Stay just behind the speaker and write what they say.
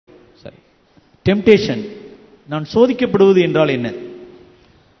சரி. டெம்டேஷன், நான் சோதிக்கப்படுவது என்றால் என்ன?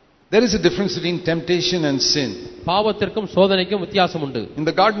 There is a difference between temptation and sin. பாவத்திற்கும் சோதனைக்கும் வித்தியாசம் உண்டு. In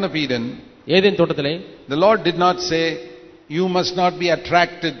the Garden of Eden, Eden தோட்டத்திலே the Lord did not say, you must not be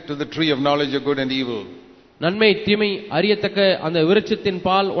attracted to the tree of knowledge of good and evil. நன்மை தீமை அறியத்தக்க அந்த விருட்சத்தின்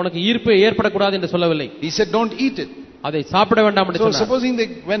பால் உனக்கு ஈர்ப்பு ஏற்படக்கூடாது என்று சொல்லவில்லை. He said, don't eat it. அதை சாப்பிட வேண்டாம் என்று சொன்னார். So supposing they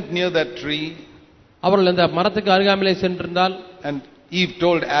went near that tree, அவர்கள் அந்த மரத்துக்கு அருகாமையிலே சென்றிருந்தால், and Eve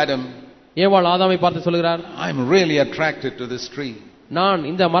told Adam, ஏவாள் ஆதாமை பார்த்து சொல்கிறார், I'm really attracted to this tree. நான்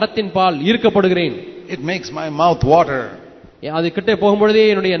இந்த மரத்தின் பால் ஈர்க்கப்படுகிறேன். It makes my mouth water. அது கிட்டே போகும்பொழுதே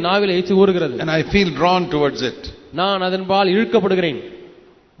என்னுடைய நாவில் எச்சி ஊறுகிறது. And I feel drawn towards it. நான் அதன் பால் இழுக்கப்படுகிறேன்.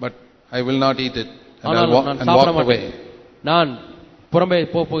 But I will not eat it. And ஆனால் நான் சாப்பிட மாட்டேன். நான் புறம்பே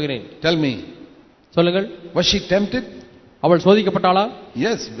போகிறேன். Tell me. சொல்லுங்கள். Was she tempted? அவள் சோதிக்கப்பட்டாளா?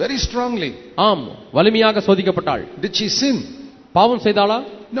 Yes, very strongly. ஆம், வலிமையாக சோதிக்கப்பட்டாள். Did she sin? பாவம் செய்தாளா?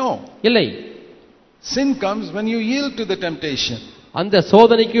 No. இல்லை. Sin comes when you yield to the temptation. அந்த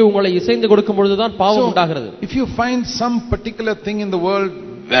சோதனைக்கு உங்களை இசைந்து கொடுக்கும் பொழுதுதான் பாவம் உண்டாகிறது. If you find some particular thing in the world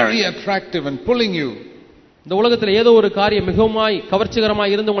very attractive and pulling you, இந்த உலகத்தில் ஏதோ ஒரு காரியம் மிகவும்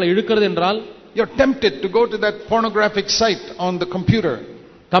கவர்ச்சிகரமாய் இருந்து உங்களை இழுக்கிறது என்றால், you're tempted to go to that pornographic site on the computer.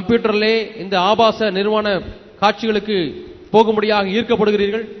 கம்ப்யூட்டரிலே இந்த ஆபாச நிர்வாண காட்சிகளுக்கு போகும்படியாக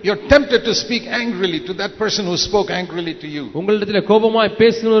ஈர்க்கப்படுகிறீர்கள். You're tempted to speak angrily to that person who spoke angrily to you. உங்களிடத்தில் கோபமாய்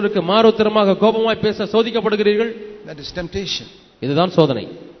பேசுகிறவருக்கு மாறுத்தரமாக கோபமாய் பேச சோதிக்கப்படுகிறீர்கள். That is temptation. இதுதான் சோதனை.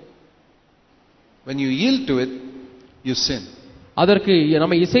 When you yield to it, you sin. அதற்கு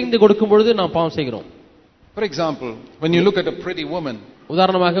நம்ம இசைந்து கொடுக்கும் பொழுது நாம் பாவம் செய்கிறோம். For example, when you look at a pretty woman,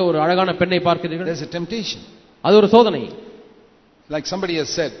 உதாரணமாக ஒரு அழகான பெண்ணை பார்க்கிறீர்கள், there's a temptation. அது ஒரு சோதனை. Like somebody has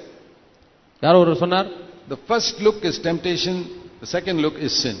said, யாரோ ஒருவர் சொன்னார், the first look is temptation, the second look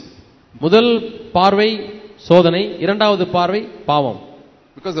is sin. முதல் பார்வை சோதனை, இரண்டாவது பார்வை பாவம்.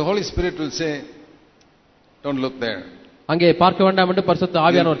 Because the Holy Spirit will say, don't look there. அங்கே பார்க்க வேண்டாம் என்று பரிசுத்த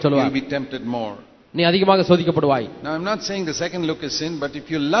ஆவியானவர் சொல்வார். You'll be tempted more. நீ அதிகமாக சோதிக்கப்படுவாய். Now I'm not saying the second look is sin, but if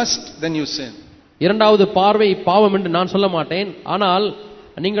you lust, then you sin. இரண்டாவது பார்வை பாவம் என்று நான் சொல்ல மாட்டேன். ஆனால்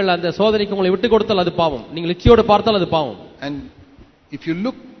நீங்கள் அந்த சோதனைக்கு உங்களை விட்டு கொடுத்தால் அது பாவம். நீங்கள் இச்சையோடு பார்த்தால் அது பாவம். And if you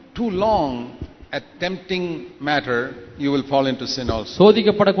look too long at tempting matter, you will fall into sin also.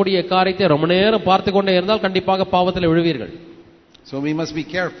 சோதிக்கப்படக்கூடிய காரியத்தை ரொம்ப நேரம் பார்த்து கொண்டே இருந்தால் கண்டிப்பாக பாவத்தில் விழுவீர்கள். So we must be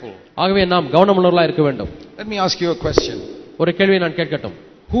careful. ஆகவே நாம் கவனமுள்ளவர்களாக இருக்க வேண்டும். Let me ask you a question. ஒரு கேள்வியை நான் கேட்கட்டும்.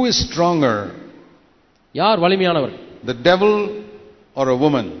 Who is stronger? யார் வலிமையானவர்? The devil or a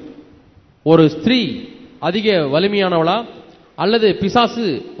woman? ஒரு ஸ்திரீ அதிக வலிமையானவளா அல்லது பிசாசு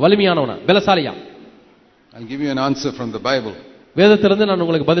வலிமையானவனா, பலசாலியா? I'll give you an answer from the Bible. வேதத்திலிருந்து நான்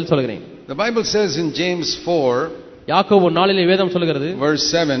உங்களுக்கு பதில் சொல்கிறேன். The Bible says in James 4, யாக்கோபு 4 வேதம் சொல்கிறது, verse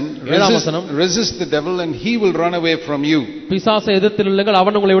 7, resist the devil and he will run away from you. பிசாசை எதிர்த்து நில்லுங்கள்,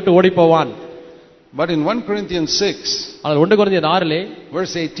 அவன் உங்களை விட்டு ஓடி போவான். But in 1 Corinthians 6, அது 1 கொரிந்தியர் 6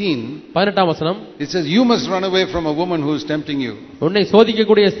 verse 18, 18 வசனம், it says you must run away from a woman who is tempting you. உன்னை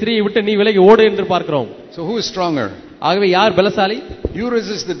சோதிக்கக்கூடிய ஸ்திரீயை விட்டு நீ விலகி ஓடு என்று பார்க்கிறோம். So who is stronger? ஆகவே யார் பலசாலி? You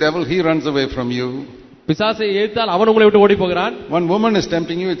resist the devil, he runs away from you. பிசாசை எதிர்த்தால் அவன் உங்களை விட்டு ஓடி போகிறான். One woman is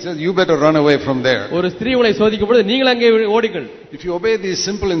tempting you, it says you better run away from there. ஒரு ஸ்திரீ உங்களை சோதிக்கும் பொழுது நீங்கள் அங்கே ஓடுங்கள். If you obey these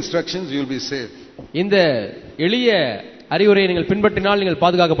simple instructions, you will be safe. இந்த எளிய அறிவுரையை நீங்கள் பின்பற்றினால் நீங்கள்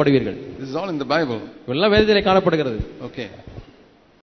பாதுகாக்கப்படுவீர்கள். This is all in the Bible. எல்லாம் வேதத்திலே காணப்படுகிறது. Okay.